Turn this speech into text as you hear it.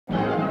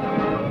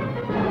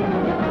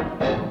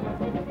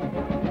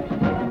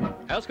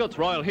Ascot's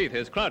Royal Heath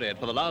is crowded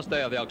for the last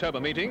day of the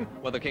October meeting,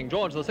 with the King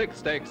George VI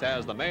Stakes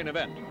as the main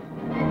event.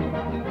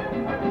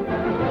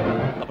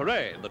 The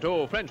parade, the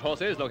two French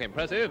horses look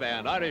impressive,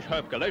 and Irish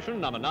Hope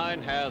Galation, number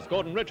 9, has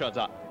Gordon Richards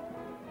up.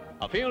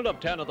 A field of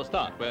 10 at the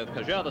start, with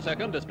Cagire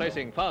II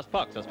displacing Fast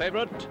Fox as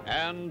favourite,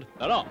 and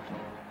they're off.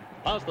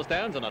 Past the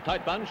stands in a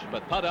tight bunch,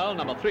 with Pathé,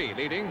 number 3,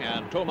 leading,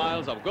 and 2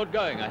 miles of good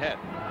going ahead.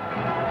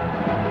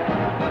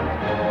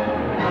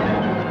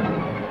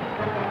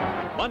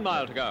 1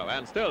 mile to go,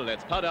 and still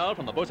it's Pathé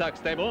from the Boussac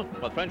stable,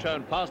 with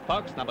French-owned Fast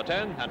Fox, number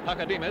 10, and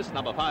Pacademus,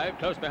 number 5,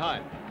 close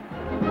behind.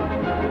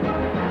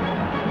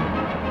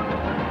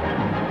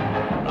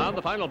 Round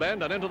the final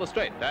bend and into the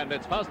straight, and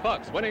it's Fast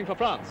Fox winning for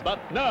France, but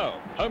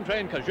no!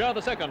 Home-trained Cagire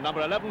II,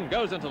 number 11,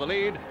 goes into the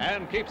lead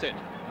and keeps it.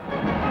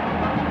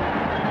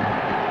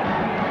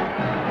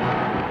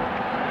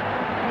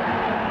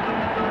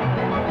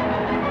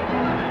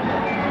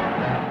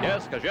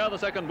 Yes,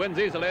 Cagire II wins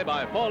easily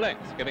by 4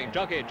 lengths, giving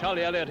jockey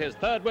Charlie Elliot his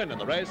 3rd win in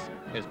the race.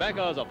 His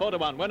backers a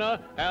 4-to-1 winner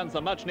and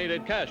some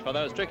much-needed cash for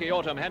those tricky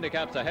autumn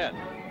handicaps ahead.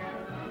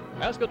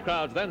 Ascot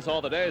crowds then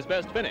saw the day's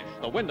best finish,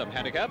 the Wyndham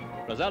Handicap,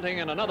 resulting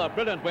in another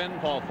brilliant win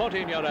for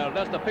 14-year-old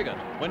Lester Piggott,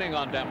 winning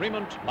on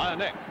Damremont by a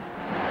neck.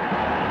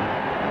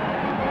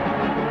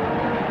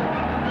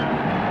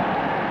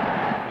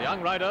 The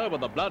young rider,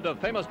 with the blood of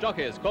famous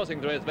jockeys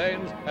coursing through his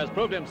veins, has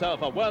proved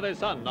himself a worthy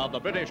son of the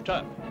British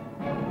turf.